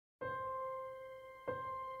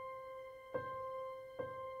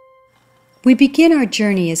We begin our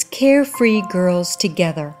journey as carefree girls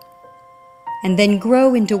together, and then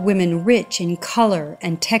grow into women rich in color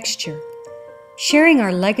and texture, sharing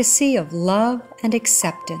our legacy of love and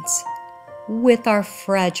acceptance with our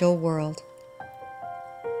fragile world.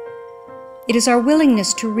 It is our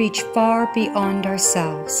willingness to reach far beyond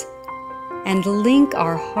ourselves and link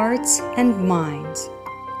our hearts and minds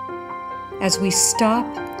as we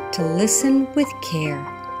stop to listen with care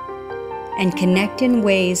and connect in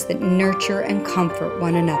ways that nurture and comfort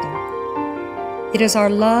one another. It is our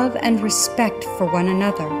love and respect for one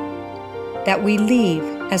another that we leave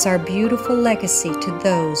as our beautiful legacy to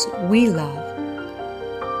those we love.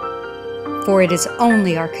 For it is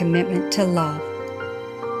only our commitment to love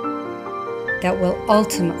that will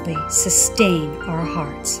ultimately sustain our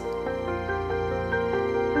hearts.